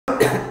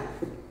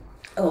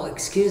Oh,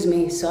 excuse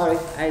me. Sorry.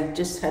 I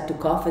just had to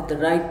cough at the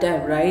right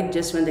time, right?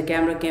 Just when the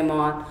camera came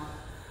on.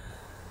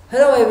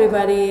 Hello,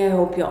 everybody. I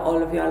hope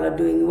all of y'all are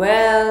doing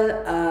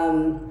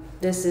well.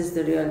 This is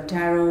the Real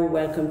Tarot.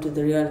 Welcome to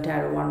the Real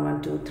Tarot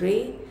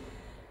 1123.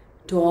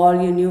 To all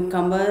you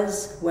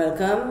newcomers,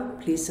 welcome.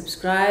 Please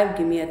subscribe.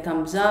 Give me a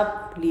thumbs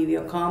up. Leave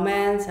your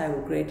comments. I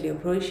would greatly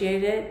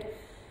appreciate it.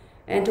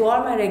 And to all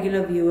my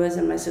regular viewers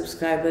and my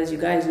subscribers, you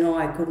guys know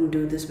I couldn't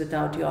do this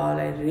without you all.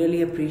 I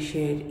really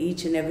appreciate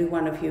each and every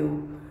one of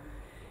you.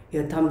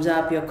 Your thumbs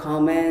up, your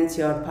comments,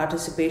 your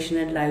participation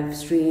in live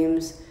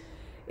streams.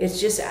 It's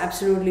just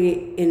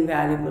absolutely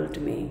invaluable to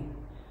me.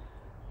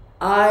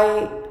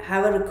 I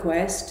have a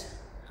request.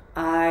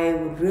 I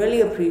would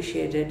really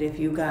appreciate it if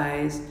you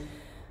guys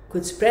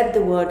could spread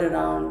the word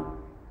around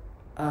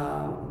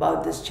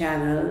about this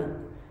channel.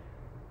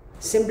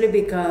 Simply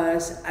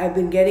because I've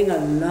been getting a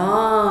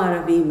lot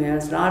of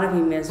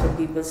emails from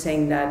people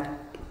saying that,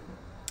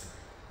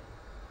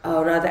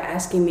 rather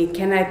asking me,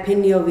 can I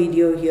pin your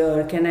video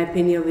here? Can I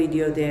pin your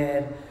video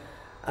there?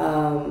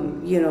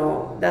 You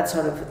know, that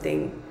sort of a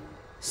thing.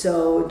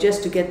 So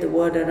just to get the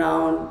word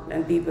around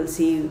and people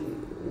see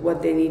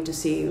what they need to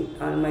see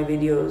on my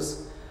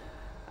videos.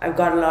 I've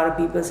got a lot of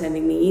people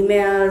sending me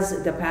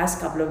emails. The past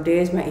couple of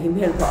days, my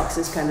email box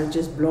is kind of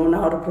just blown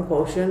out of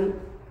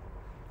proportion.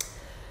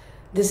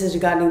 This is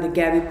regarding the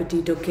Gabby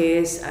Petito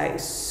case.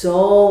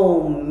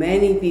 So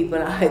many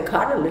people, I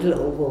got a little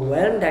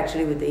overwhelmed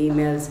actually with the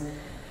emails.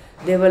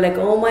 They were like,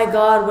 oh my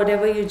God,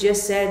 whatever you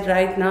just said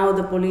right now,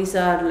 the police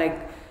are like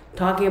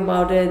talking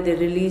about it. They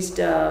released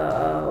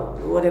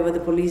whatever the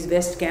police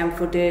West Camp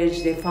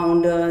footage. They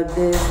found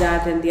this,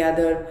 that and the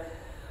other.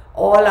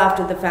 All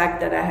after the fact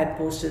that I had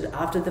posted,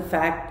 after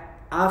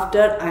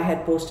I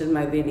had posted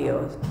my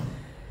videos.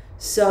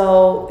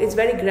 So it's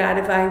very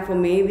gratifying for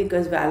me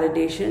because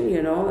validation,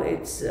 you know,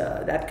 it's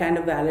that kind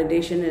of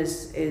validation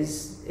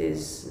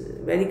is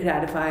very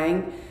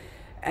gratifying,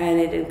 and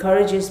it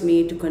encourages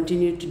me to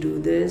continue to do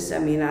this. I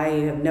mean, I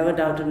have never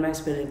doubted my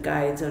spirit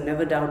guides or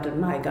never doubted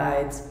my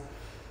guides.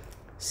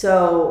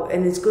 So,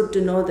 and it's good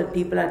to know that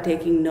people are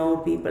taking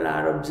note, people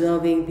are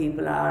observing,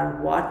 people are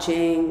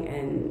watching,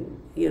 and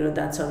you know,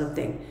 that sort of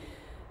thing.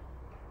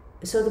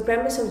 So the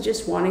premise of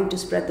just wanting to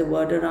spread the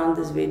word around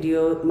this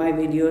video,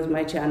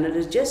 my channel,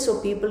 is just so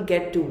people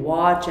get to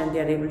watch and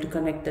they're able to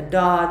connect the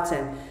dots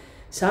and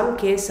some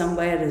case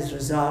somewhere is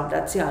resolved.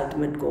 That's the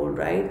ultimate goal,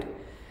 right?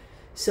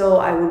 So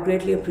I would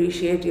greatly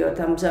appreciate your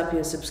thumbs up,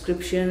 your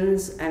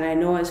subscriptions, and I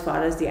know as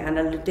far as the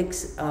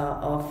analytics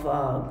of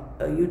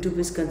YouTube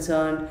is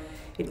concerned,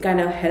 it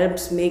kind of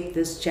helps make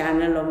this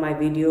channel or my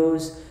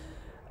videos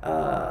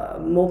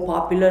more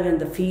popular in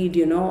the feed,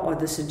 you know, or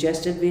the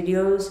suggested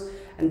videos,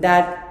 and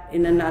that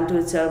in and unto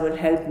itself will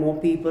help more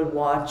people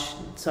watch,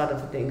 sort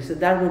of a thing. So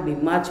that would be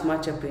much,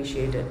 much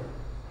appreciated.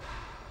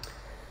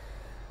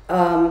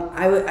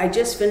 I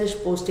just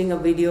finished posting a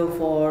video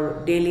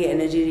for daily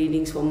energy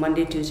readings for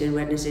Monday, Tuesday and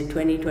Wednesday,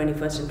 20,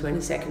 21st and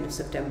 22nd of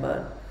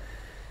September.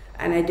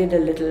 And I did a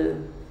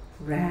little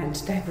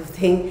rant type of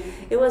thing.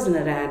 It wasn't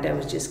a rant, I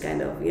was just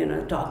kind of, you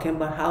know, talking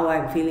about how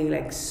I'm feeling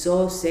like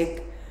so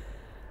sick.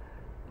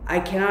 I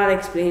cannot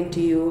explain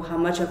to you how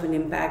much of an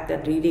impact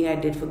that reading I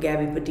did for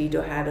Gabby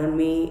Petito had on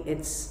me.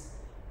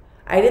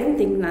 I didn't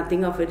think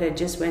nothing of it. I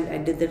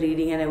did the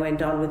reading and I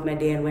went on with my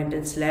day and went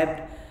and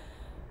slept.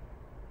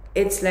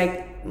 It's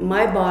like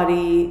my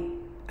body,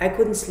 I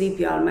couldn't sleep,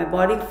 y'all. My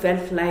body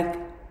felt like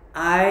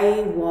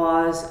I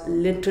was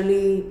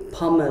literally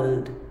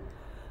pummeled.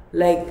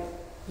 Like,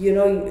 you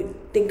know, you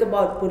think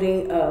about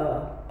putting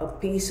a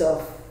piece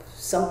of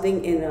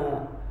something in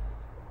a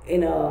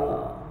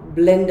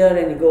blender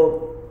and you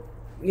go,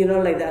 you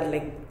know, like that,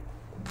 like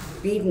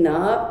beaten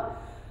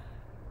up.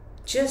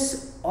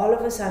 Just all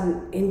of a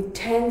sudden,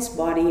 intense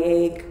body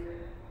ache.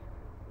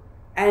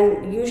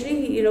 And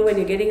usually, you know, when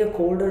you're getting a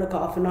cold or a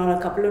cough and on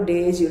a couple of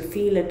days, you'll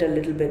feel it a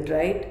little bit,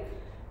 right?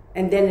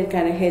 And then it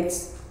kind of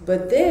hits.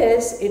 But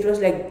this, it was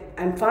like,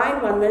 I'm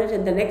fine 1 minute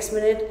and the next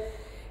minute,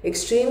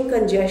 extreme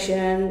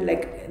congestion.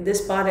 Like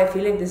this part, I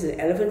feel like there's an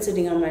elephant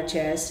sitting on my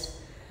chest.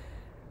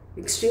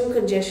 Extreme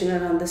congestion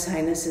around the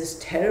sinuses,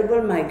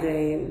 terrible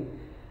migraine.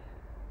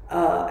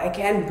 I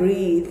can't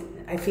breathe.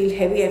 I feel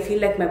heavy. I feel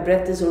like my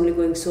breath is only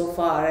going so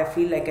far. I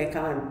feel like I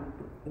can't.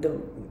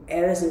 The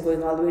air isn't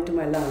going all the way to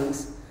my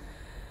lungs.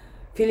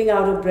 Feeling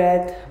out of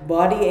breath,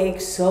 body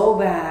ache so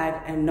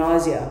bad, and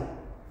nausea.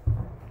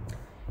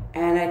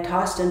 And I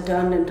tossed and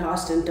turned and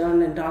tossed and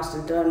turned and tossed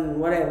and turned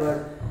and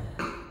whatever.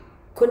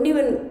 Couldn't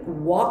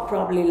even walk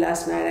properly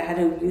last night. I had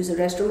to use the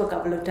restroom a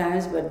couple of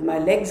times, but my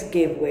legs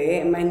gave way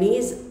and my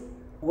knees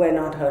were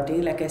not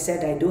hurting. Like I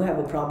said, I do have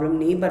a problem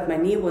knee, but my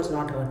knee was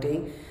not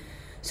hurting.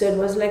 So it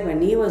was like my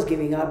knee was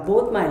giving out.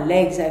 Both my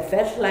legs, I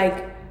felt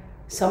like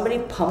somebody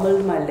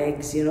pummeled my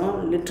legs, you know,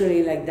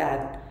 literally like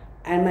that.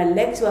 And my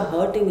legs were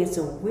hurting. It's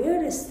the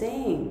weirdest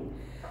thing.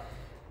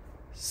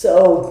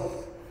 So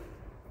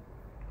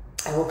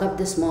I woke up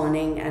this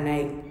morning and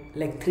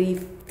like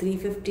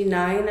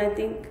 3:59, I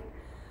think.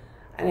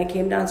 And I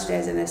came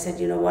downstairs and I said,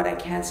 you know what, I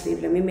can't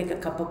sleep. Let me make a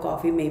cup of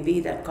coffee. Maybe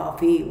that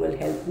coffee will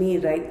help me,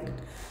 right?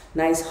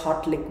 Nice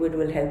hot liquid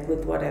will help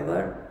with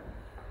whatever.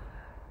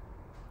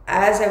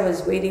 As I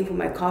was waiting for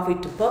my coffee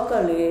to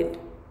percolate,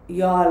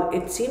 y'all,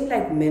 it seemed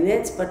like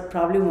minutes, but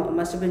probably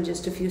must have been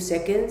just a few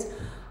seconds.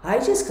 I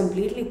just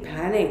completely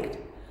panicked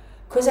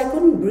because I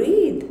couldn't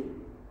breathe.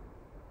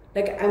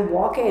 Like I'm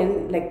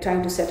walking, like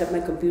trying to set up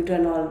my computer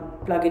and all,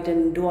 plug it in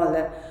and do all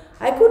that.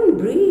 I couldn't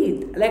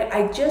breathe. Like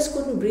I just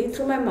couldn't breathe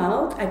through my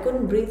mouth. I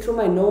couldn't breathe through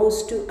my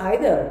nose too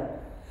either.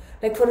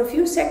 Like for a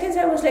few seconds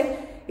I was like,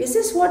 is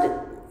this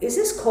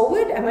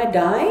COVID? Am I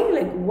dying?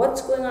 Like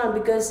what's going on?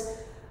 Because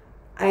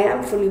I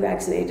am fully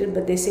vaccinated,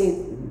 but they say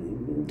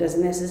it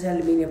doesn't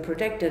necessarily mean you're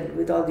protected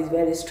with all these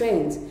various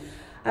strains.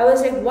 I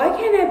was like, why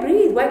can't I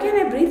breathe? Why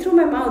can't I breathe through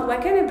my mouth? Why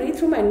can't I breathe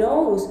through my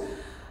nose?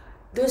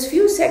 Those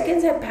few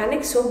seconds I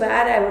panicked so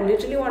bad, I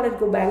literally wanted to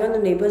go bang on the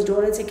neighbor's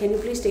door and say, can you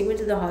please take me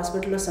to the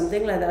hospital or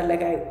something like that.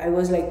 Like I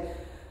was like,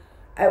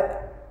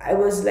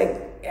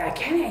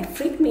 it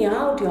freaked me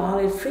out, y'all.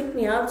 It freaked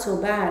me out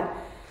so bad.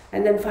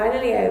 And then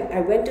finally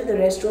I went to the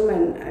restroom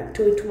and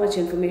too much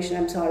information,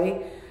 I'm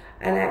sorry.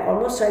 And I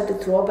almost tried to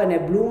throw up and I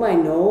blew my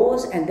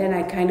nose and then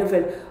I kind of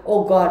felt,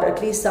 oh God,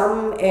 at least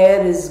some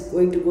air is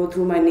going to go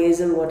through my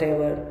nasal,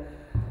 whatever.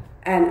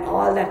 And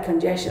all that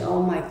congestion,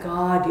 oh my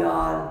God,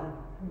 y'all.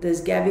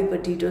 This Gabby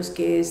Petito's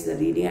case, the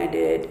reading I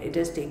did, it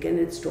has taken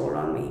its toll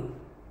on me.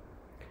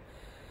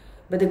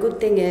 But the good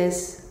thing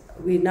is,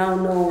 we now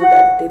know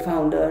that they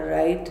found her,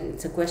 right?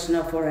 It's a question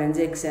of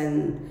forensics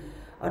and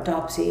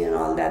autopsy and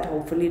all that.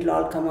 Hopefully it'll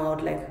all come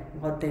out like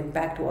what the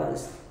impact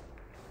was,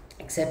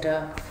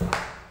 etc.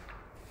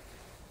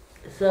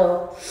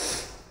 So,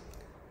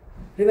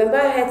 remember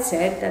I had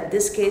said that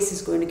this case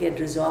is going to get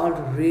resolved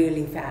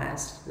really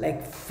fast,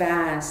 like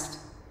fast.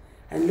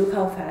 And look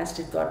how fast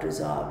it got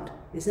resolved.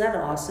 Isn't that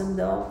awesome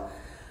though?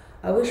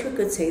 I wish we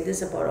could say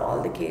this about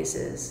all the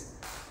cases.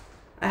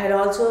 I had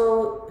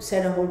also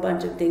said a whole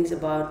bunch of things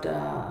about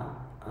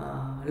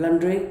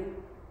laundry.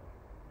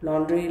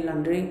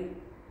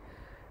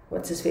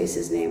 What's his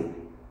face's name?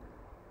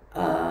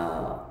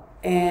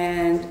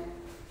 And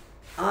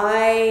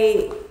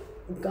I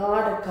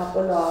got a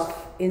couple of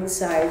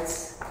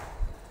insights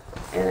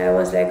and I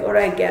was like, all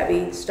right,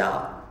 Gabby,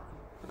 stop.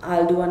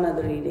 I'll do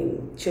another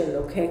reading. Chill,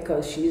 okay?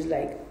 Because she was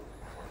like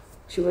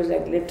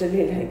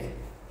literally like,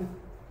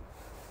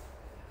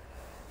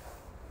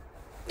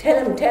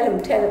 tell him.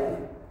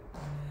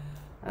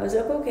 I was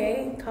like,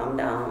 okay, calm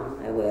down,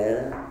 I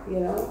will, you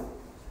know.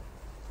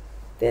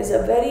 There's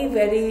a very,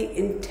 very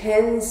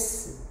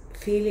intense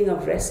feeling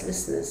of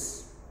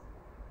restlessness.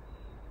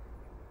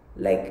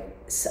 Like,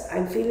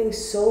 I'm feeling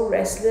so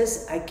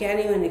restless, I can't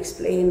even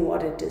explain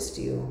what it is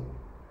to you.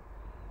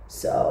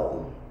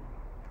 So,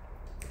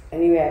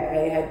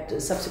 anyway,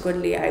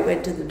 I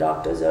went to the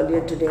doctors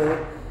earlier today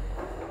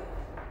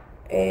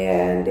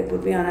and they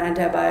put me on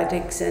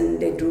antibiotics and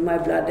they drew my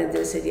blood and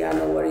they said, yeah,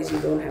 no worries, you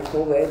don't have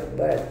COVID,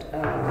 but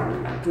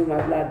drew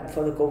my blood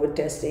for the COVID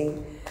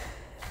testing.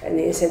 And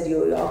they said,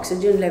 your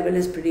oxygen level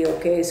is pretty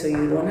okay, so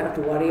you don't have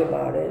to worry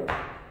about it.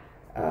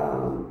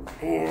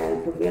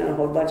 And put me on a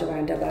whole bunch of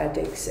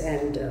antibiotics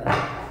and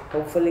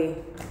hopefully,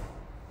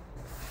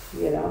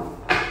 you know,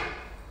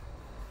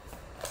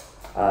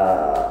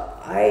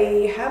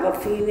 I have a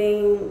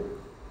feeling,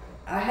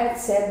 I had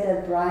said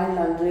that Brian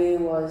Laundrie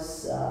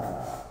was,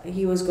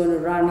 he was going to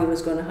run, he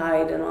was going to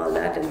hide and all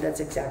that, and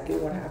that's exactly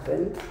what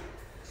happened.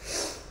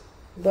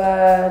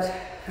 But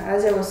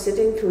as I was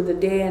sitting through the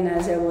day and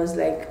as I was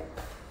like,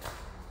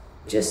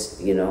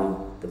 just, you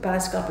know, the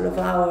past couple of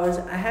hours,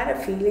 I had a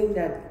feeling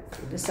that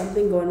there's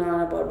something going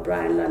on about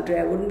Brian Laundrie.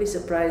 I wouldn't be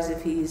surprised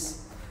if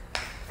he's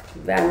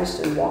vanished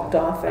and walked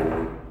off,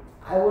 and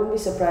I wouldn't be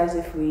surprised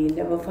if we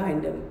never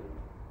find him.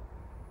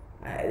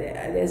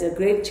 There's a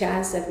great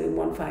chance that we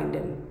won't find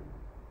him.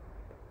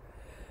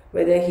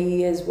 Whether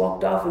he has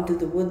walked off into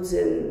the woods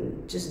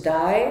and just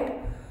died,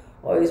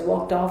 or he's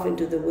walked off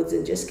into the woods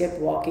and just kept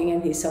walking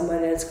and he's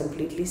somewhere else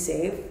completely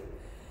safe,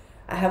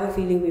 I have a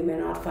feeling we may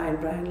not find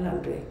Brian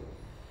Laundrie.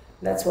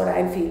 That's what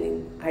I'm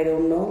feeling. I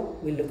don't know.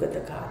 We'll look at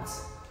the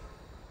cards.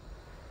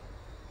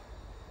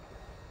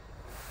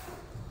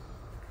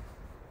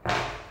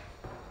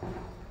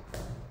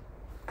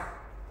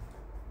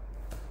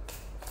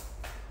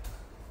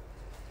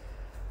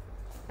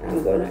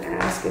 I'm going to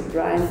ask if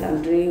Brian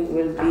Laundrie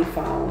will be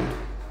found.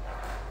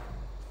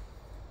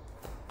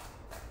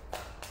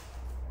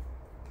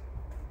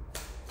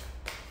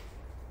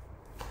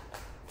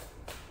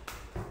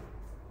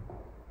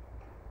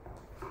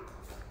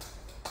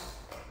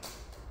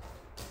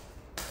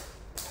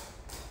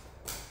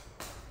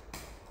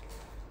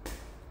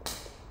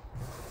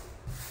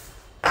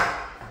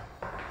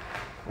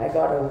 I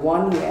got a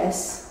 1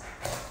 yes.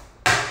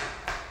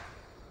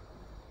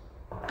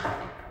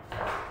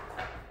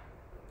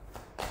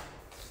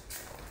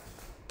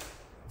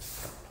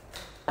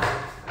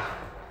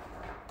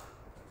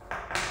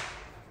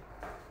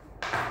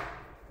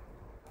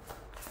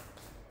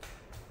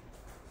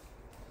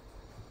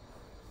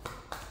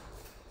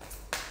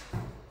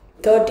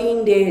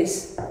 "13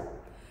 days.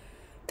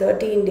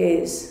 13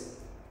 days.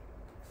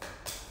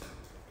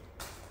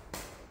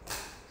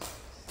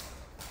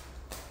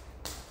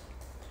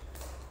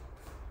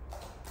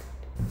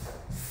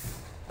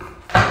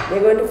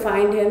 They're going to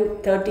find him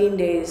 13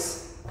 days.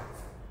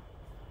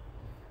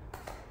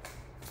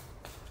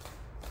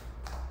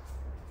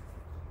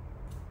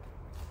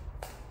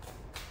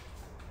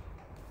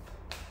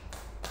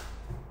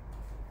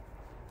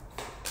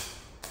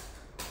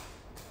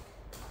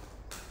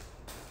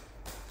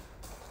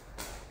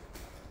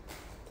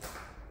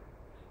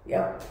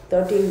 Yep,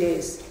 13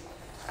 days.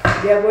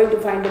 They are going to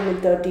find him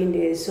in 13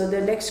 days. So the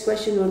next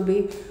question would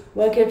be,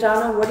 well,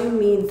 Kirtana, what do you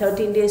mean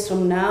 13 days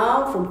from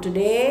now, from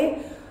today,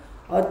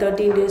 or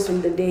 13 days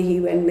from the day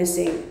he went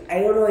missing? I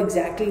don't know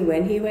exactly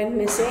when he went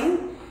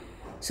missing.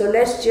 So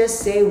let's just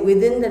say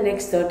within the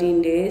next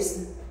 13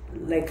 days,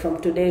 like from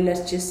today,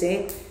 let's just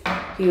say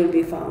he will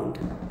be found.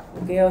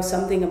 Okay, or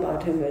something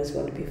about him is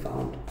going to be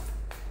found.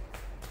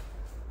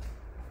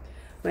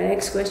 My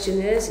next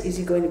question is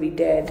he going to be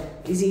dead?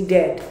 Is he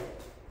dead?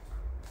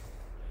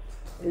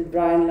 Is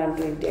Brian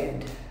Landry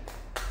dead?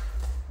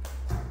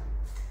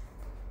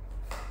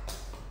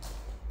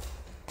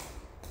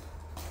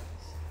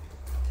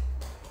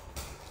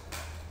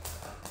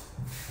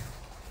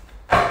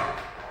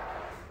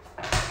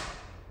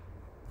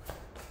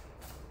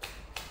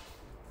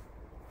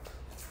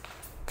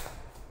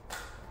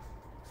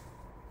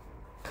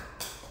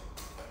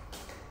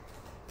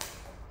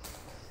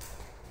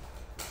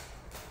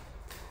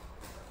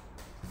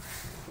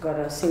 Got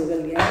a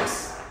single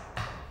yes.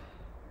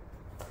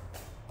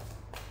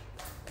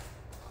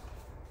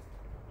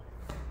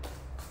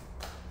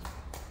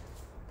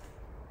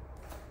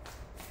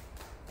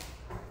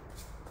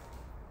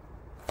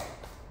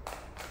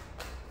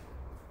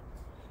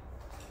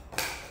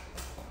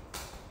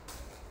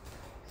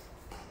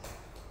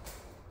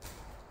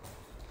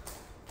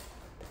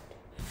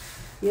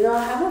 You know,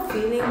 I have a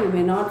feeling we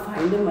may not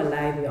find him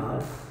alive,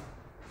 y'all.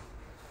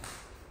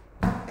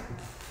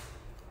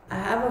 I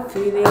have a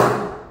feeling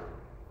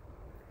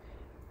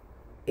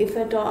if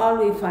at all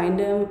we find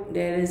him,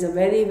 there is a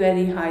very,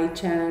 very high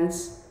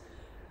chance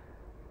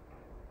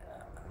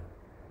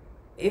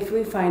if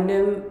we find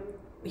him,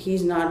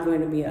 he's not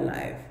going to be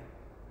alive.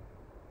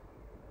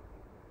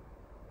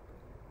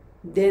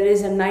 There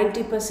is a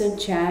 90%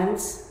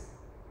 chance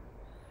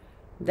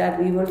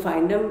that we will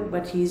find him,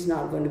 but he's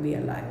not going to be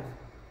alive.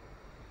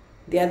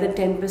 The other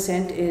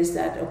 10% is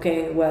that,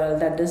 okay, well,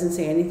 that doesn't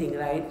say anything,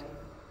 right?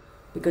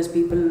 Because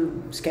people,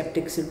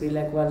 skeptics will be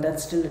like, well,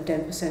 that's still a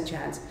 10%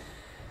 chance.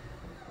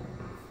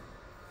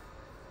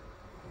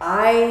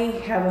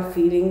 I have a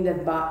feeling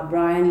that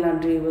Brian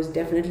Landry was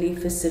definitely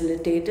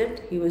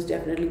facilitated. He was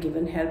definitely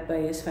given help by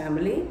his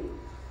family.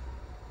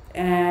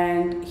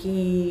 And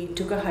he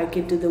took a hike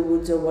into the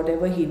woods or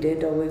whatever he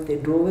did, or if they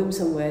drove him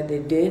somewhere, they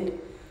did.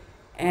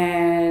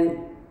 And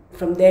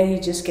from there, he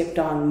just kept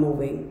on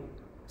moving.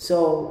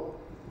 So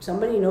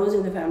somebody knows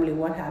in the family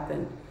what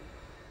happened.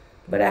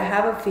 But I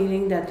have a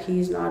feeling that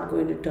he's not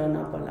going to turn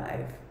up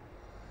alive.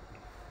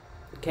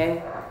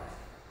 Okay?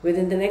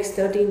 Within the next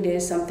 13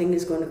 days, something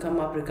is going to come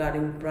up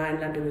regarding Brian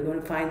Landry. We're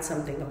going to find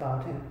something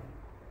about him.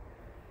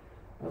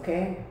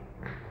 Okay?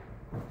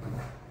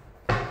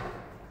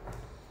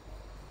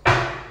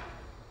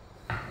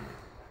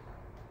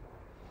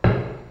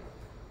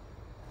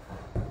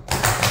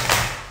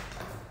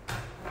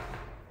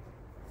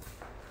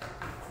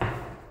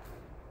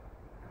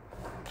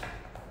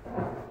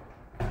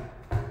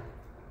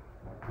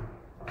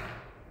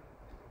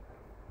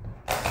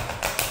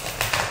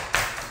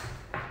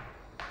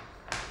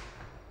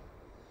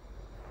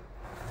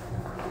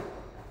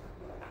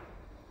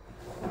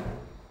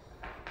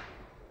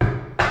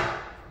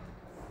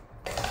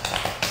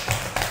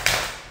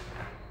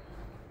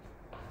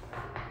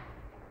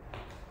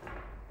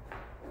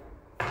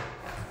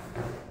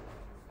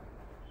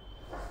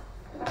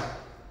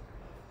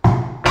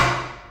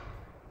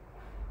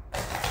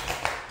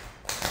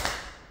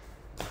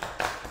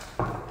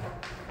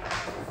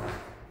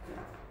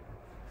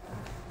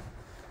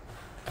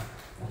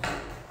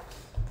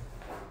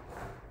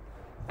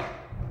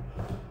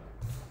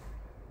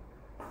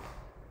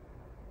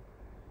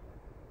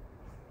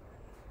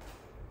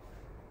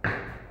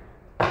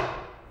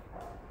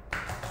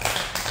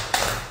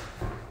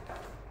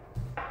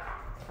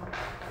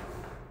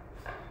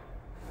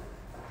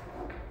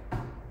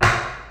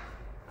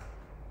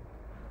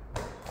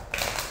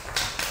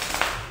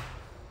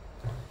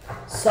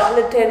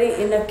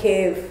 Solitary in a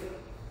cave.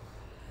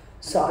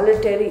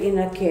 Solitary in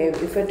a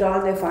cave. If at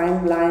all they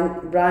find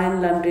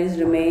Brian Landry's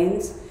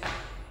remains,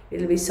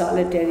 it'll be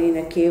solitary in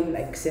a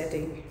cave-like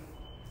setting.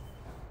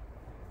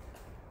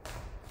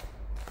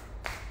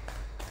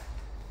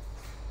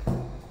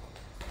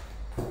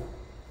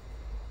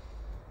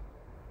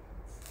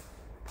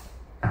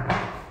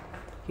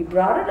 He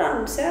brought it on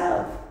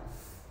himself.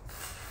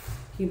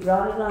 He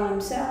brought it on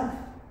himself.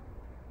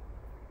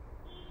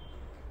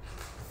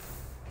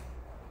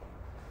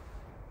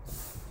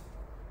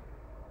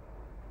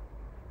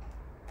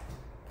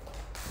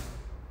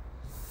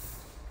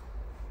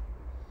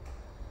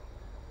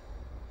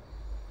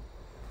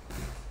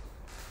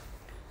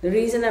 The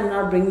reason I'm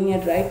not bringing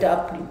it right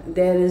up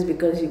there is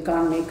because you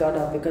can't make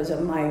out because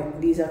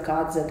of these are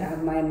cards that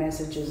have my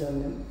messages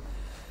on them.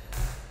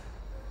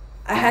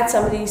 I had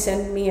somebody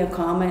send me a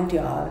comment,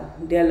 y'all.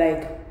 They're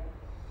like,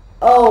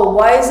 oh,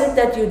 why is it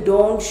that you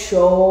don't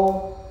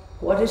show,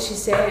 what did she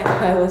say?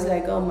 I was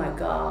like, oh my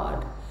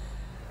God.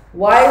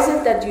 Why is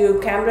it that your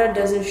camera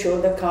doesn't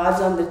show the cards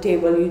on the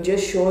table? You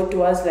just show it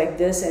to us like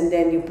this and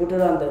then you put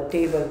it on the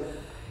table.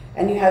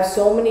 And you have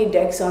so many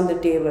decks on the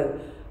table.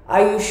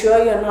 Are you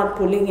sure you're not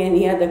pulling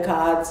any other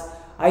cards?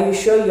 Are you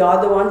sure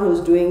you're the one who's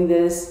doing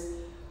this?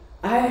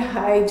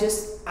 I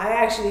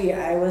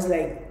was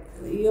like,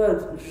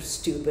 you're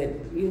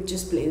stupid. You're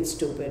just plain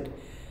stupid.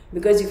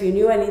 Because if you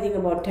knew anything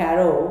about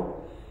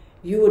tarot,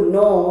 you would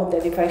know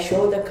that if I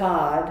show the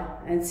card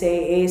and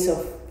say Ace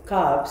of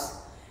Cups,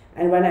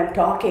 and when I'm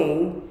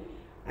talking,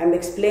 I'm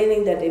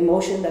explaining that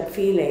emotion, that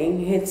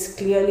feeling, it's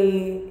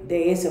clearly the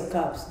Ace of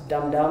Cups,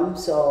 dum-dum,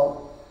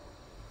 so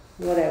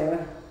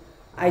whatever.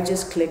 I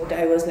just clicked.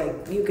 I was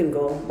like, you can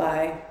go,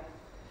 bye.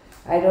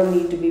 I don't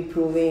need to be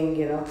proving,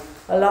 you know.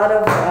 A lot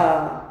of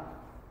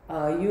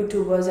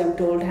YouTubers, I'm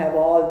told, have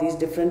all these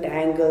different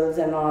angles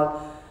and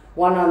all,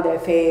 one on their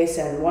face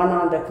and one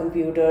on the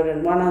computer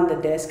and one on the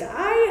desk.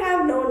 I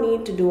have no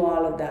need to do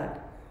all of that.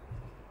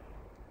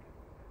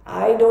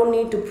 I don't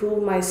need to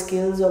prove my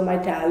skills or my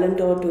talent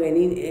or to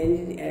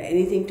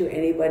anything to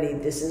anybody.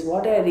 This is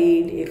what I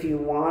read. If you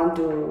want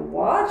to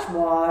watch,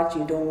 watch.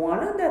 You don't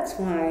want to, that's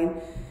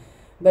fine.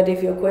 But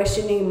if you're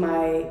questioning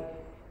my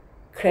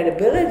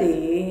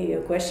credibility,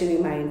 you're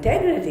questioning my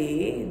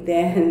integrity,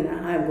 then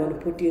I'm going to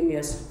put you in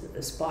your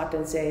spot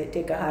and say,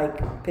 take a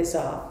hike, piss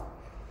off.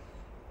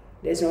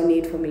 There's no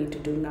need for me to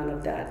do none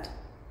of that.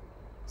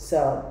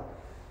 So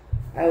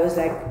I was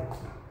like,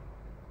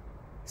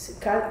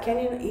 can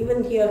you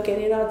even hear, can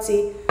you not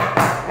see?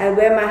 And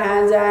where my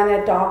hands are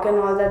and I talk and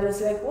all that,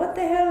 it's like, what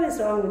the hell is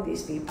wrong with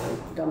these people?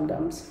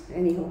 Dum-dums.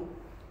 Anywho.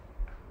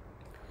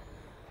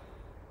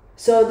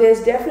 So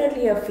there's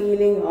definitely a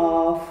feeling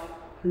of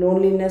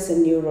loneliness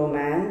and new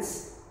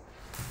romance.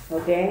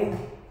 Okay?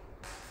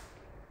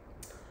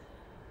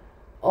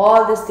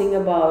 All this thing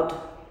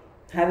about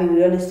having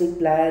realistic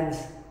plans,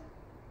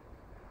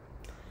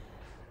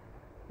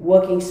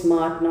 working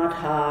smart, not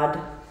hard,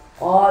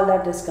 all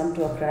that has come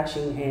to a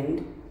crashing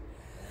end.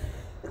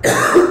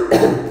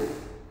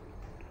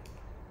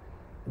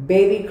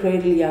 Baby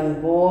cradle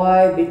young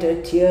boy,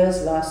 bitter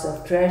tears, loss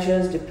of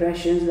treasures,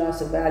 depressions,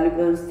 loss of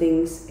valuables,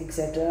 things,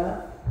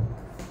 etc.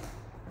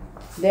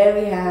 There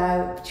we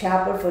have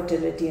chapel,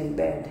 fertility and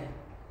bed.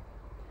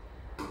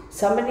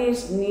 Somebody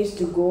needs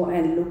to go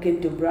and look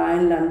into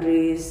Brian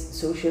Laundrie's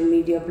social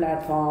media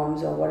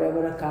platforms or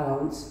whatever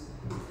accounts.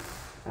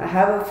 I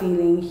have a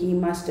feeling he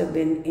must have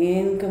been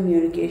in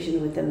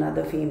communication with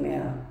another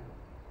female.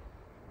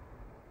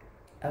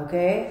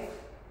 Okay?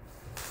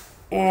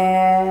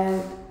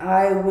 And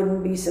I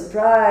wouldn't be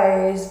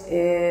surprised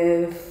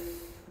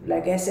if,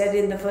 like I said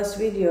in the first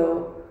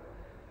video,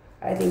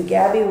 I think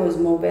Gabby was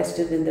more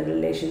vested in the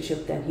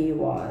relationship than he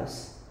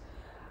was.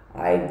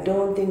 I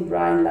don't think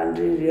Brian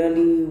Laundrie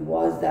really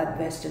was that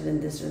vested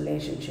in this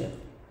relationship.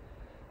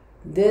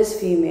 This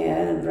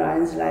female in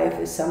Brian's life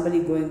is somebody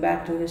going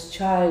back to his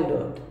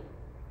childhood.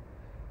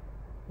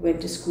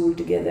 Went to school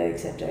together,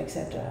 etc.,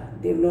 etc.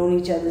 They've known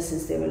each other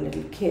since they were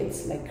little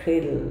kids, like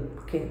cradle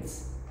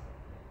kids.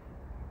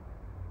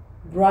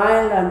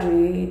 Brian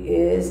Laundrie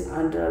is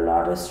under a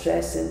lot of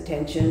stress and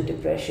tension,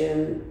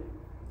 depression,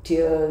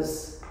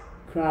 tears,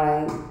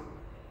 crying.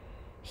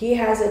 He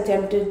has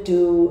attempted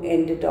to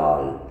end it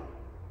all,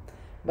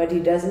 but he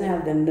doesn't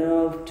have the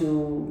nerve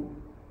to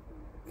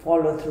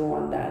follow through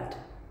on that.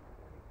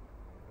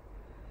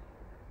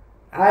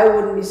 I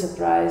wouldn't be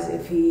surprised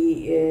if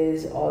he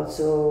is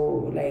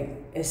also like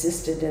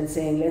assisted in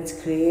saying,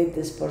 let's create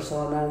this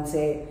persona and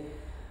say,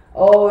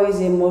 oh, he's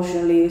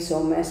emotionally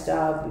so messed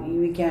up,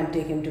 we can't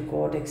take him to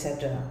court,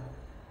 etc.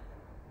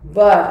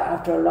 But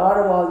after a lot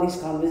of all these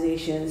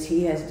conversations,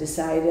 he has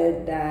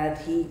decided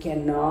that he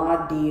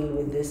cannot deal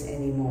with this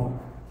anymore.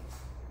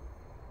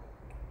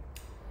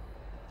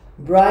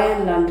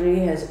 Brian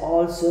Laundrie has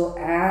also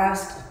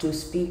asked to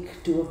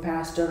speak to a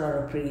pastor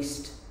or a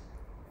priest.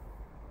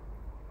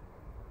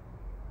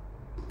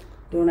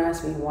 Don't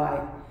ask me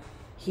why.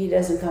 He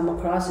doesn't come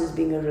across as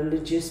being a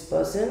religious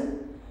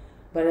person,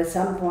 but at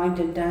some point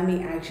in time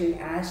he actually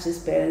asked his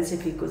parents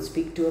if he could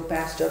speak to a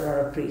pastor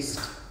or a priest.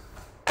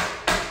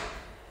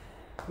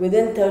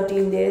 Within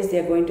 13 days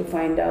they're going to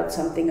find out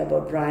something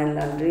about Brian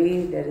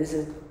Laundrie. There is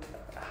a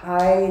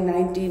high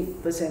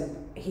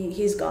 90%.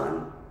 He's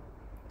gone.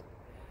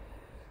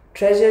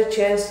 Treasure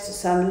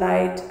chest,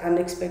 sunlight,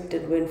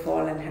 unexpected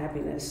windfall and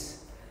happiness.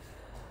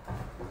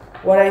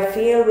 What I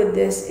feel with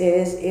this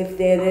is if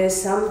there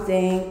is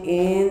something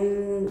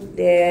in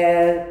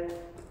their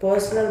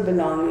personal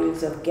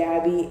belongings of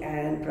Gabby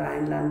and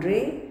Brian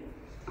Laundrie,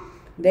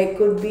 there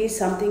could be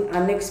something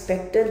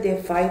unexpected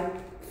they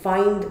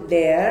find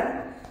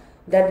there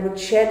that would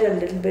shed a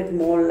little bit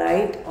more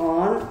light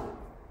on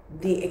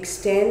the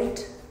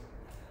extent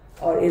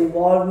or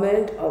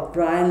involvement of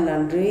Brian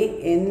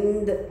Laundrie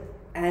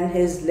and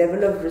his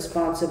level of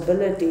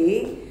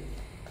responsibility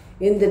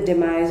in the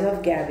demise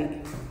of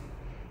Gabby.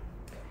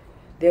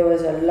 There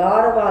was a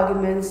lot of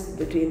arguments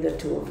between the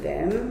two of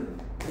them,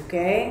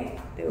 okay?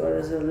 There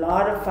was a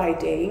lot of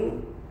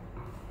fighting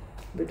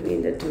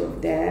between the two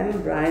of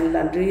them. Brian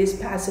Laundrie is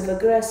passive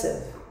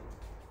aggressive.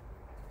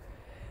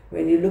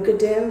 When you look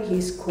at him,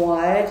 he's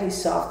quiet,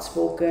 he's soft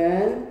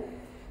spoken,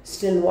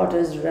 still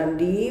waters run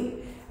deep.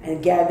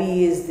 And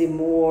Gabby is the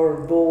more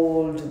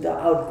bold, the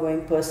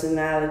outgoing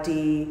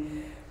personality,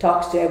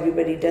 talks to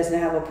everybody, doesn't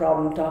have a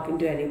problem talking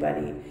to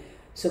anybody.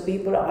 So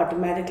people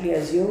automatically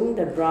assume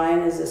that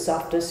Brian is the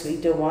softer,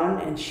 sweeter one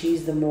and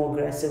she's the more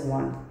aggressive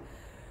one.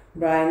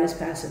 Brian is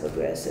passive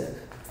aggressive.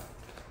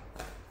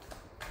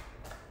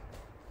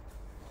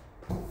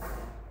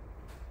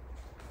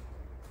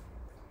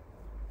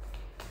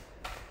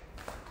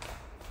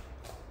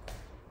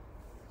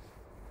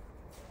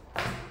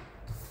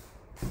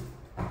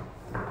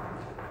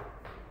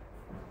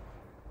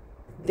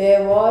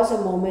 There was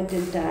a moment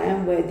in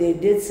time where they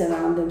did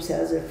surround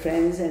themselves with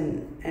friends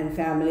and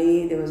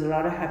family. There was a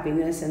lot of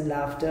happiness and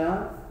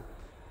laughter.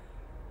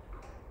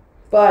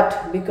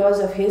 But because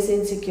of his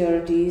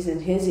insecurities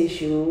and his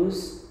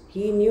issues,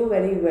 he knew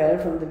very well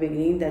from the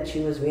beginning that she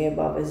was way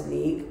above his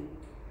league.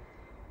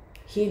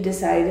 He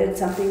decided,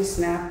 something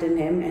snapped in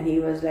him and he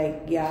was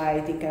like, yeah,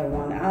 I think I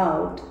want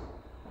out.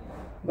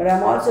 But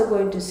I'm also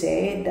going to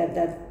say that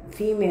that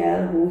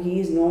female who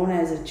he's known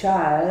as a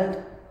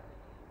child,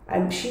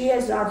 she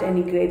has not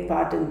any great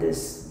part in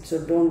this,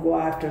 so don't go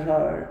after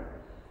her.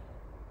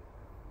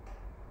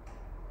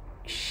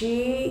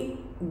 She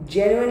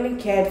genuinely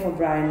cared for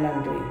Brian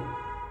Laundrie.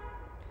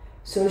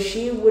 So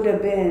she would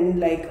have been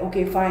like,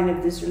 okay, fine,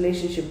 if this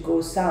relationship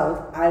goes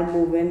south, I'll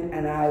move in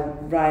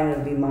and Brian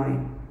will be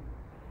mine.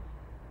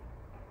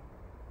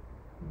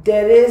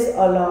 There is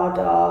a lot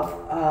of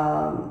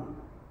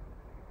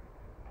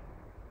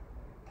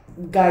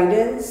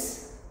guidance,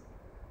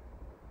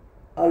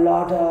 a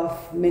lot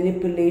of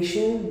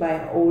manipulation by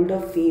an older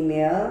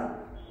female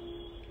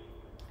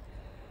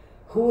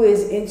who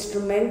is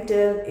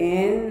instrumental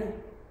in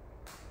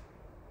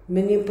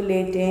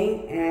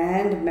manipulating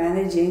and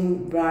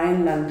managing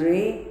Brian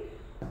Laundrie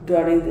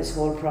during this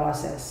whole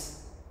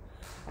process.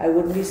 I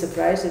wouldn't be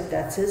surprised if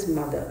that's his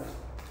mother.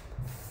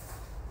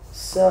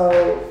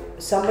 So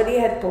somebody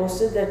had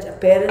posted that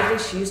apparently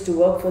she used to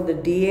work for the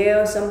DA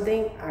or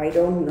something. I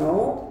don't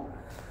know.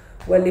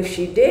 Well, if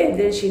she did,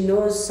 then she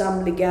knows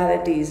some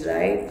legalities,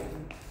 right?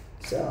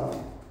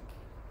 So,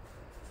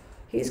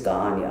 he's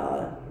gone,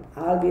 y'all.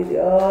 I'll be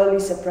really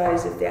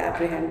surprised if they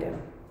apprehend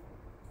him.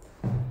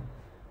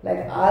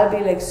 Like, I'll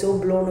be like so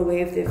blown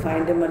away if they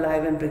find him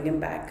alive and bring him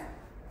back.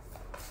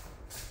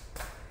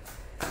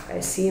 I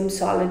see him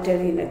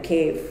solitary in a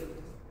cave.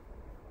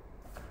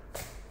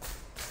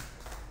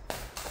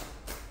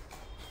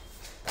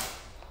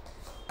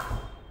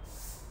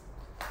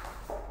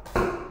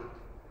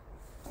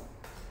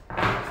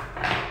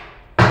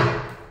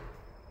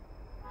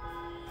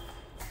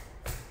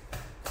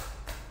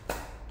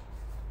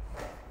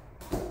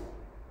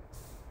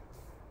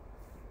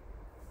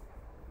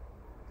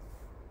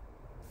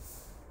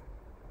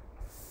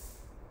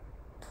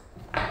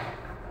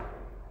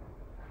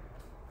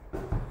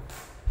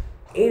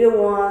 Eight of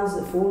Wands,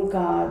 the Fool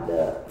card,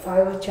 the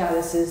Five of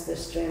Chalices, the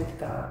Strength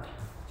card.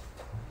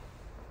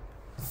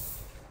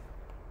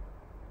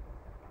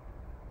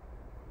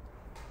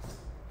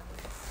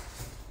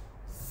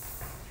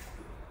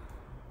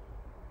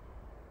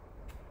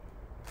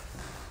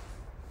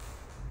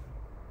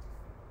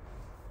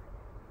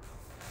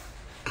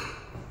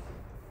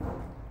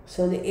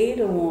 So the Eight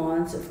of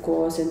Wands, of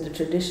course, in the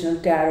traditional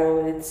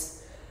tarot,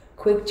 it's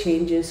quick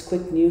changes,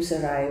 quick news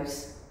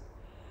arrives.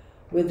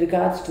 With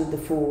regards to the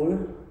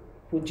Fool,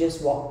 who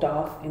just walked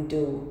off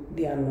into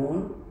the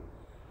unknown.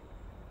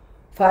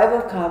 Five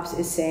of Cups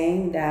is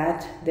saying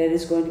that there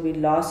is going to be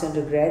loss and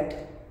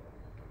regret,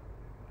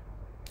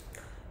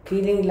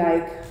 feeling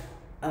like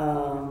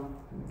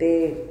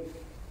they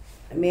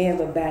may have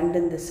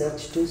abandoned the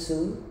search too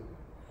soon.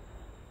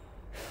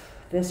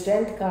 The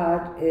Strength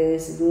card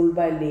is ruled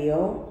by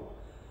Leo.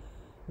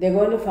 They're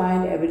going to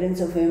find evidence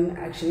of him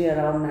actually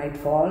around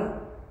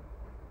nightfall,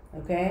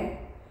 okay?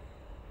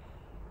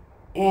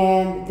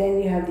 And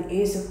then you have the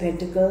Ace of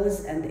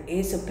Pentacles, and the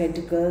Ace of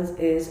Pentacles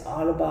is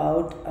all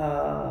about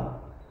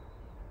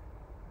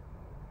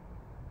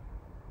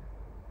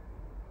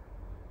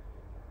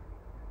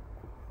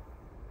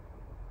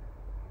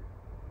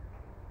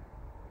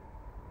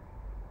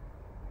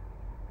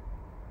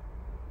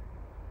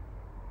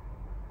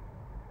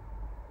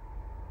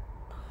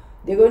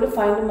they're going to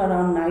find him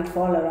around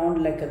nightfall,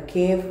 around like a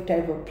cave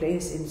type of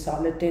place in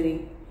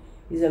solitary.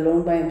 He's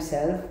alone by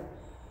himself.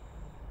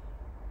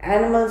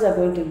 Animals are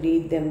going to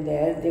lead them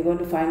there. They're going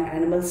to find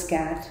animal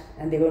scat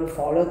and they're going to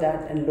follow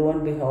that, and lo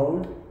and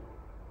behold,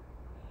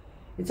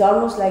 it's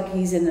almost like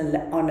he's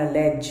on a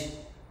ledge,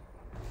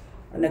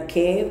 on a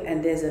cave,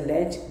 and there's a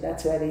ledge.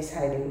 That's where he's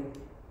hiding.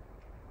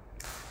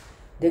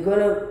 They're going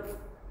to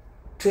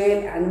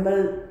trail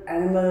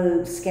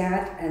animal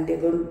scat, and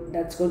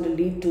that's going to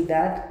lead to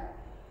that,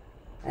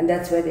 and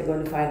that's where they're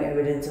going to find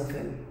evidence of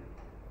him.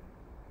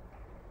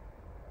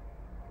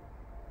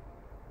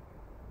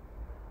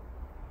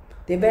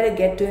 They better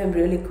get to him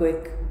really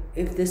quick.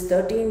 If this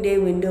 13-day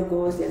window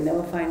goes, they'll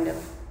never find him.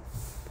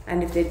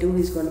 And if they do,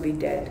 he's going to be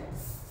dead.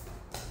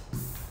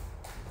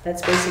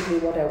 That's basically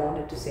what I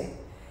wanted to say.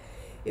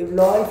 If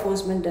law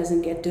enforcement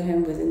doesn't get to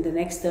him within the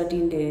next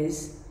 13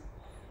 days,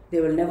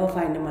 they will never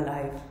find him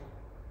alive.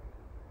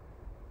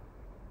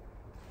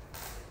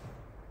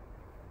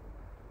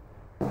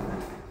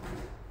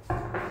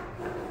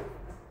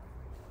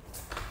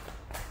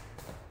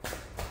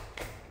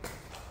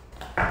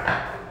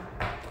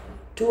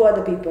 Two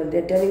other people,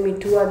 they're telling me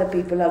 2 other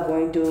people are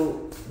going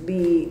to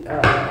be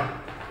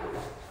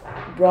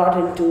brought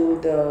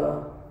into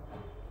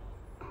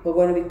we're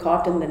going to be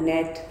caught in the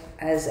net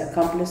as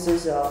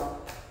accomplices or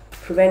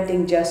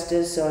preventing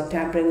justice or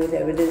tampering with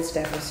evidence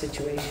type of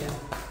situation.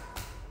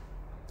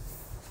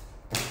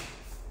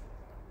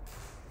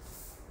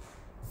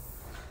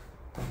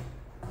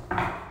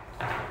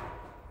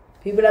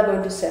 People are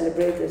going to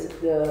celebrate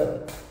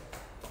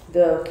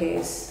the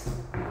case.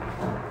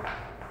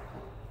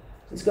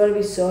 It's going to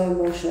be so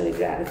emotionally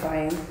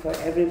gratifying for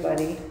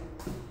everybody.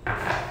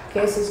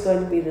 Case is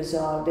going to be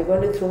resolved. They're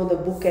going to throw the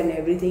book and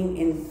everything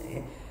in.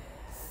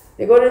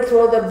 They're going to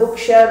throw the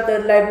bookshelf, the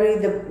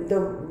library,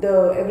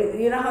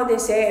 you know how they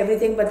say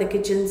everything but the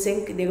kitchen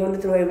sink? They're going to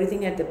throw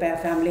everything at the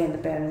family and the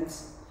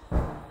parents.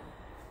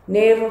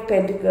 Knave of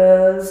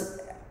Pentacles,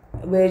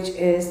 which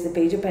is the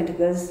Page of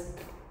Pentacles.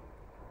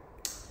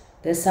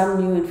 There's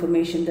some new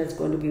information that's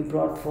going to be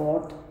brought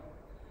forth.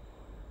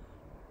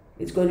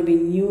 It's going to be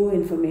new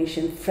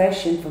information,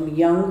 fresh information,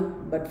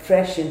 young but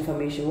fresh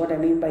information. What I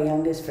mean by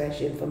young is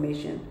fresh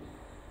information.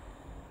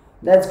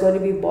 That's going to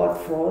be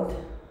brought forth.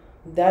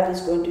 That is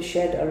going to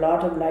shed a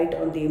lot of light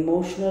on the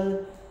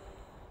emotional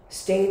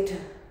state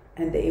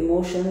and the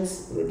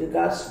emotions with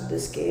regards to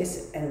this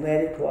case and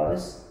where it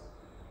was,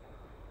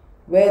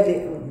 where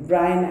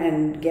Brian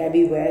and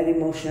Gabby were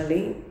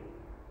emotionally.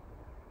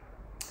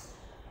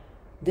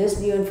 This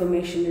new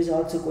information is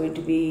also going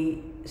to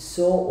be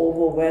so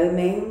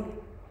overwhelming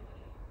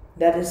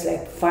that it's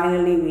like,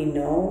 finally we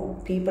know.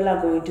 People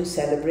are going to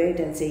celebrate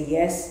and say,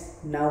 yes,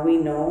 now we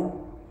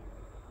know,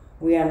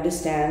 we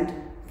understand.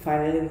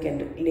 Finally, we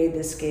can lay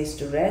this case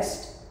to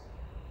rest.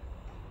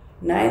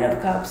 9 of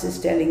Cups is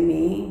telling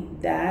me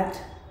that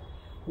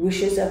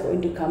wishes are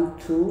going to come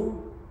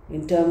true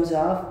in terms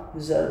of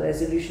the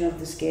resolution of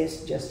this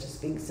case, justice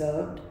being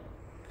served.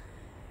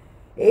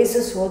 Ace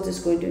of Swords is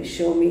going to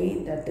show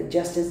me that the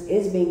justice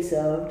is being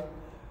served.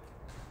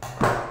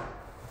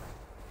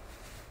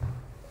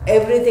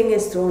 Everything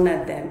is thrown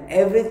at them.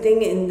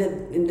 Everything in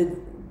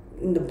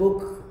the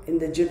book, in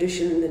the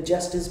judicial, in the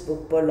justice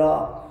book per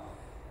law,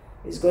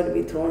 is going to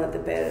be thrown at the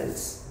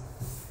parents,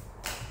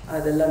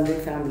 the Lundry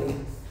family.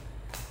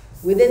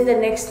 Within the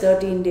next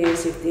 13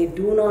 days, if they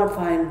do not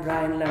find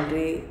Brian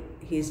Lundry,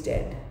 he's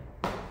dead.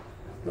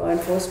 Law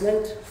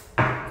enforcement,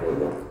 go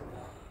look.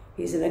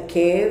 He's in a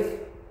cave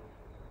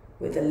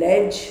with a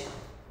ledge.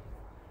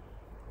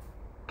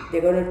 They're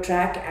going to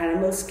track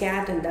animal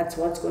scat, and that's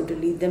what's going to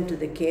lead them to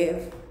the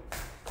cave.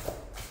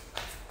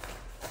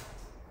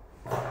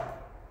 I'm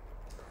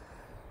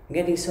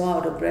getting so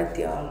out of breath,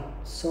 y'all.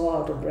 So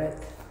out of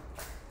breath.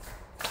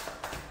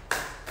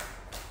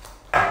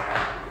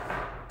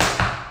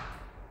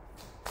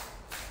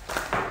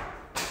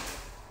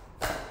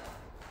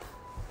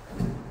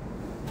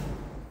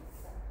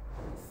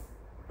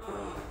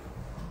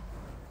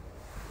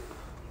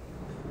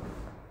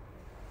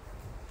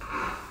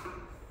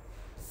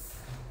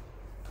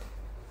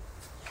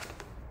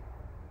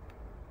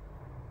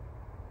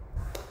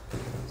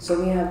 So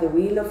we have the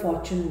Wheel of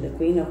Fortune and the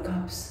Queen of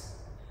Cups.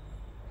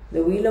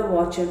 The Wheel of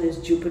Fortune is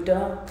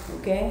Jupiter,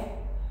 okay?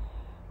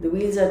 The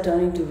wheels are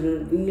turning to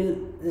reveal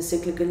the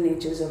cyclical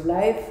natures of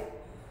life.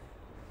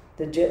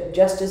 The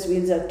justice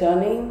wheels are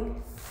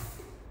turning.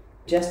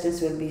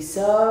 Justice will be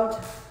served.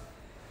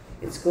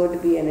 It's going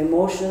to be an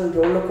emotional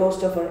roller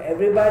coaster for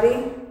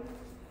everybody.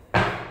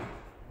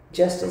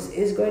 Justice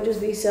is going to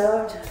be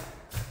served.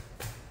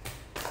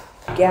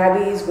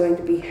 Gabby is going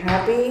to be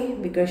happy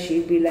because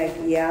she'll be like,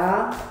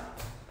 yeah.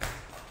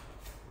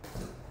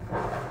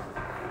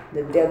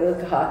 The Devil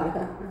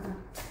card.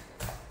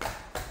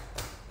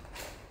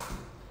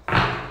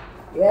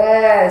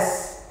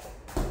 Yes.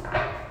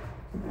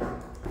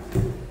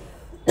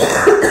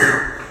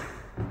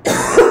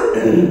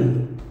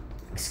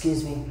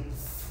 Excuse me.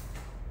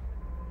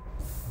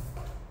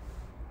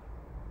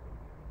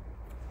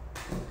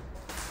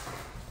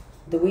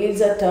 The wheels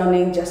are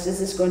turning.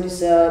 Justice is going to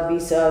be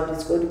served.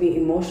 It's going to be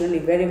emotionally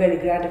very, very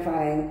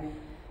gratifying.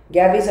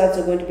 Gabby is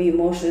also going to be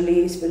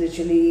emotionally,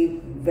 spiritually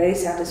very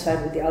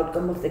satisfied with the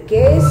outcome of the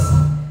case.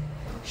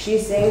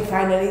 She's saying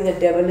finally the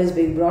devil is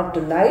being brought to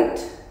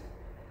light.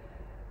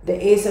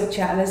 The Ace of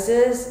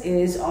Chalices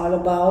is all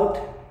about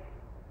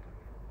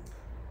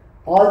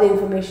all the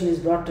information is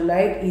brought to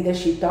light. Either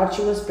she thought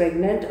she was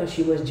pregnant or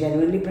she was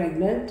genuinely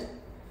pregnant.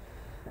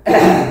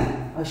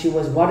 She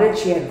was worried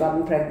she had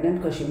gotten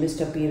pregnant because she missed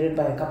her period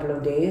by a couple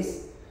of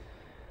days.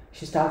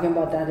 She's talking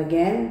about that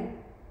again.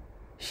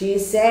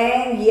 She's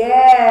saying,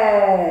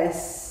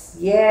 yes,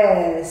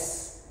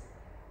 yes,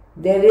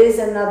 there is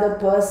another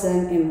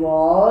person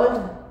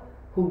involved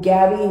who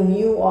Gabby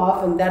knew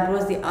of, and that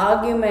was the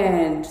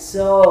argument.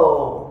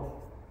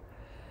 So,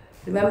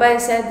 remember I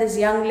said this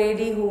young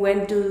lady who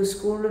went to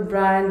school with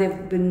Brian,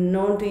 they've been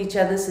known to each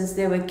other since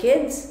they were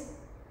kids?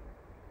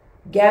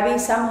 Gabby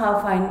somehow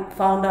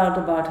found out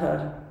about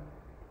her.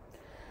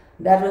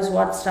 That was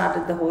what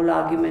started the whole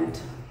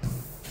argument.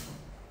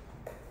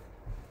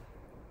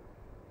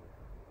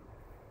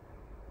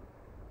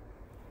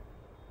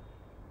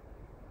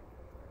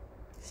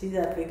 See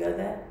that figure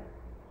there?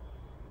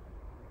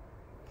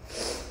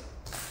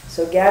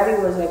 So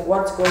Gabby was like,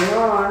 what's going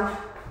on?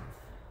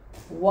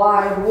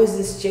 Why? Who is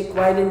this chick?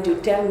 Why didn't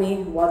you tell me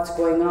what's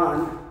going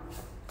on?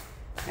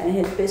 And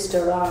it pissed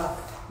her off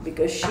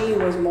because she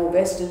was more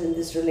vested in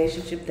this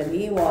relationship than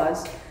he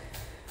was.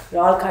 It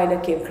all kind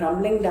of came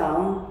crumbling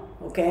down,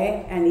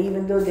 okay? And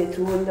even though they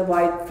threw in the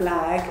white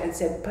flag and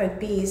said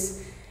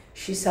peace,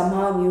 she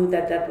somehow knew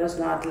that that was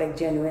not like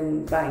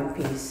genuine buying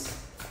peace.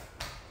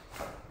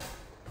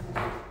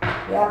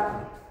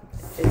 Yeah,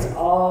 it's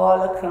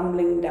all a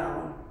crumbling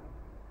down.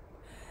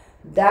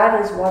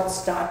 That is what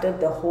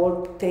started the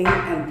whole thing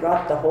and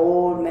brought the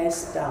whole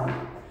mess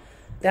down.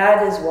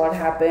 That is what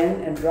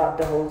happened and brought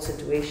the whole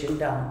situation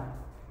down.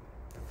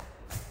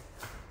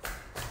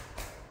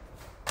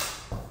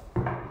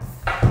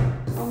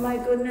 Oh my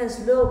goodness,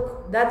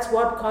 look, that's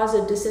what caused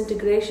a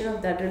disintegration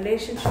of that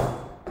relationship.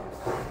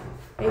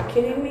 Are you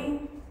kidding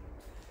me?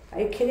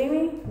 Are you kidding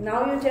me?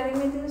 Now you're telling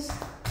me this?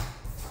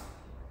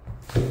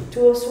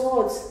 Two of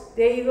Swords,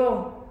 there you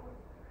go.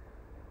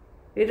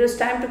 It was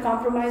time to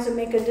compromise and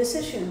make a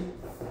decision.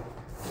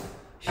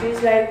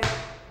 She's like,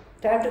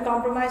 time to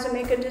compromise and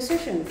make a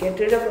decision. Get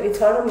rid of it's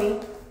her or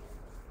me.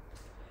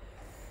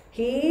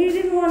 He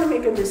didn't want to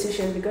make a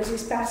decision because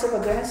he's passive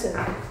aggressive.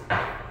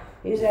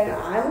 He's like,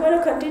 I'm going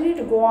to continue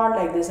to go on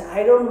like this.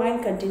 I don't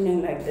mind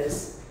continuing like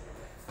this.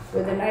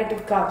 With the Knight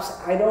of Cups,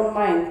 I don't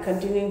mind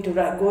continuing to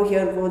go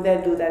here, go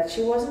there, do that.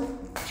 She wasn't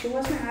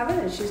having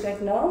it. She's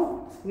like,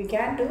 no, we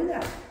can't do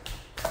that.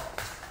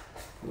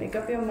 Make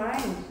up your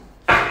mind.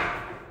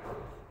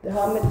 The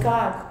Hermit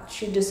card,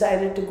 she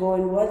decided to go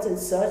inwards and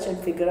search and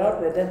figure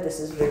out whether this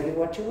is really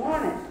what you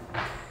wanted.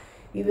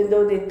 Even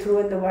though they threw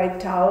in the white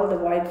towel, the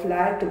white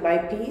flag to buy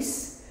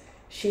peace,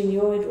 she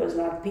knew it was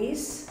not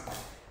peace.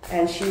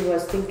 And she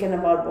was thinking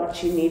about what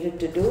she needed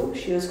to do.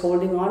 She was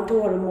holding on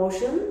to her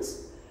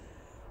emotions,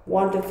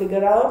 want to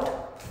figure out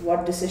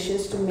what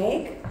decisions to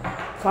make,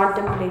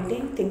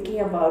 contemplating,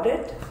 thinking about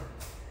it.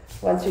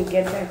 Once we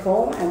get back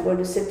home, I'm going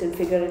to sit and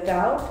figure it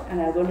out, and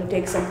I'm going to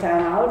take some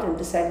time out and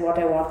decide what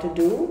I want to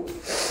do.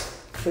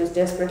 She was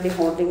desperately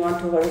holding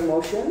on to her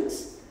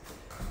emotions.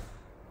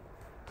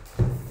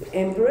 The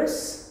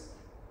Empress,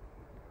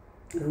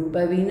 ruled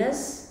by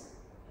Venus.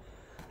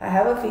 I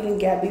have a feeling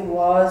Gabby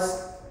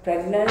was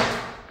pregnant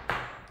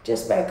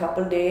just by a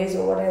couple days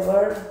or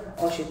whatever,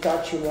 or she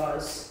thought she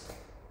was.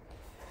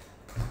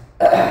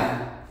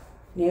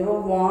 Knave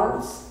of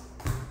Wands,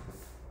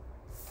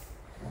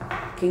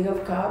 King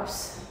of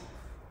Cups,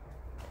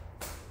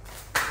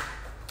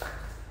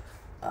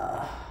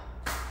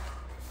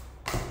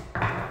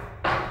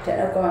 Ten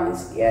of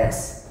Coins,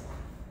 yes.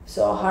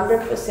 So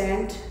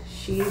 100%,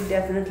 she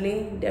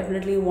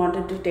definitely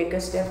wanted to take a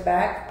step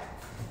back.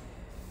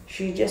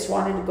 She just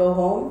wanted to go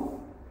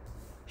home.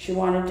 She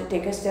wanted to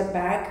take a step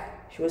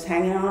back. She was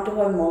hanging on to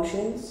her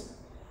emotions.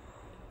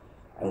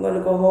 I'm going to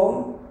go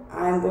home.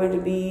 I'm going to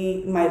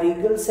be my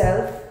regal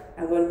self.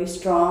 I'm going to be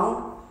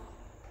strong.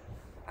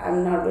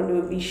 I'm not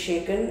going to be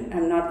shaken.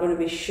 I'm not going to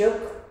be shook.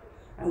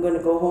 I'm going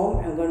to go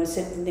home. I'm going to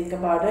sit and think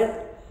about it.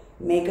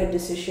 Make a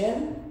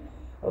decision.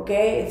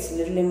 Okay, it's a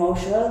little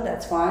emotional.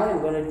 That's fine.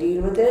 I'm going to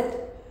deal with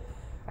it.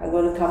 I'm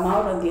going to come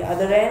out on the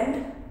other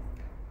end.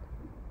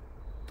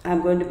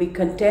 I'm going to be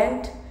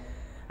content.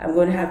 I'm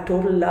going to have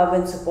total love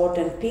and support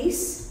and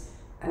peace.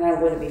 And I'm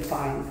going to be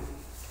fine.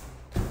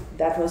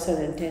 That was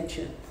her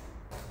intention.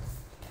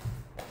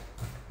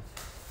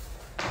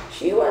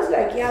 She was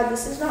like, yeah,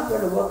 this is not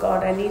going to work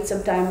out. I need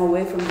some time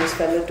away from this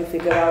fellow to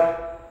figure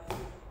out,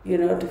 what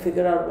I want to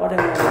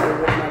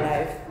do with my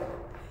life.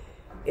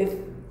 If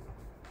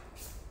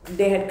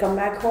they had come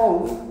back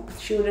home,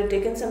 she would have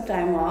taken some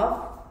time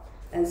off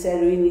and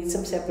said, we need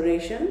some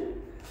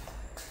separation.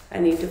 I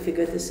need to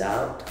figure this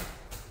out.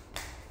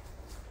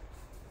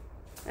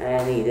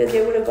 And either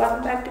they would have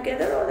gotten back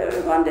together or they would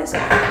have gone their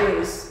separate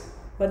ways.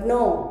 But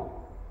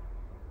no,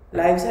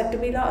 lives had to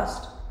be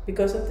lost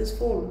because of this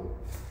fool.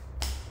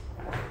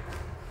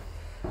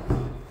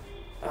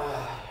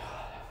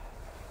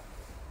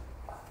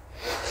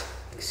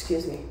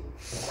 Excuse me.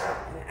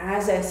 And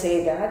as I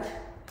say that,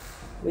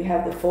 we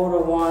have the Four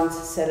of Wands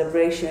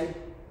celebration.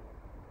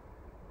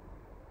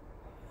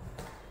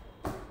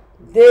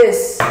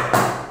 This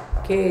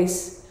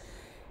case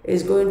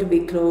is going to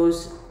be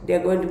closed.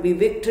 There's going to be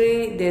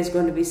victory. There's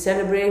going to be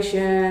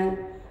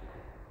celebration.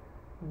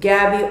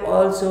 Gabby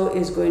also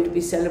is going to be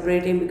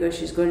celebrating because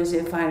she's going to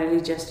say, finally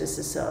justice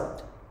is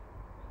served.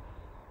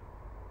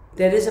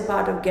 There is a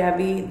part of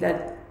Gabby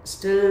that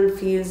still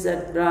feels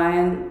that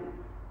Brian,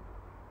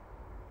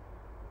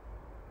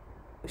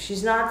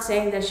 she's not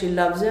saying that she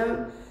loves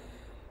him.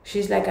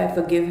 She's like, I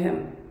forgive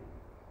him.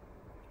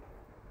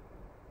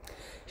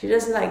 She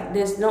doesn't like,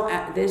 there's no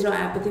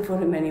apathy for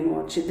him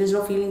anymore. There's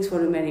no feelings for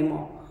him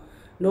anymore.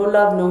 No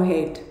love, no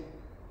hate.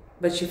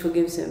 But she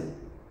forgives him.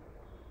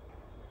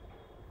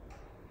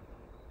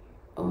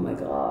 Oh my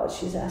God,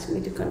 she's asking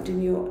me to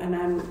continue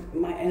and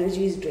my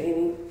energy is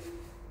draining.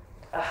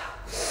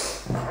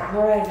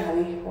 All right,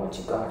 honey, what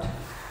you got?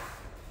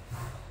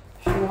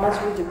 She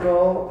wants me to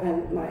go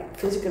and my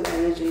physical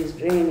energy is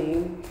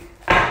draining.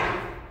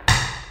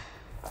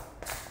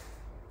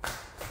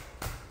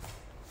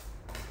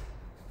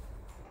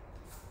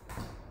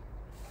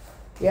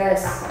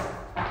 Yes.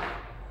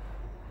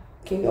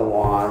 King of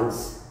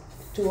Wands,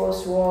 Two of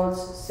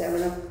Swords,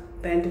 Seven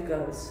of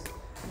Pentacles.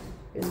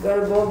 It's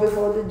going to go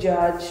before the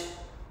judge.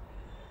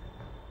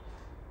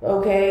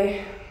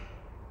 Okay.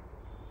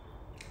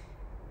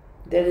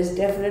 There is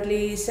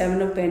definitely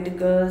Seven of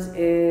Pentacles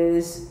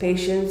is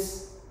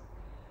patience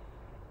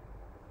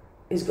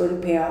is going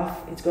to pay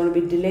off. It's going to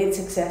be delayed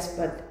success,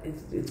 but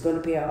it's going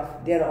to pay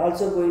off. They are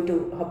also going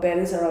to, her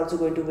parents are also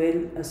going to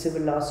win a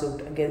civil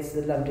lawsuit against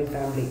the Loveday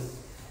family.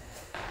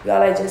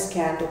 Y'all, I just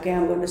can't, okay?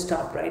 I'm going to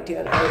stop right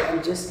here.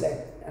 I'm just like,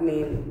 I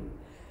mean,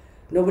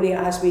 nobody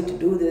asked me to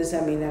do this.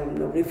 I mean,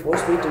 nobody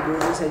forced me to do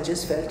this. I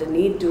just felt a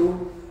need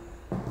to.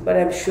 But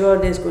I'm sure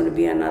there's going to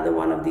be another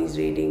one of these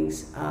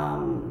readings.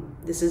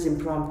 This is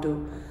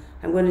impromptu.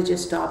 I'm going to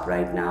just stop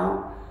right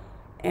now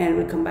and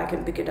we'll come back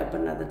and pick it up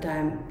another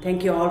time.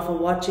 Thank you all for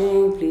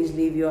watching. Please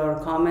leave your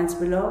comments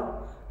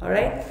below. All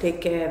right?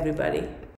 Take care, everybody.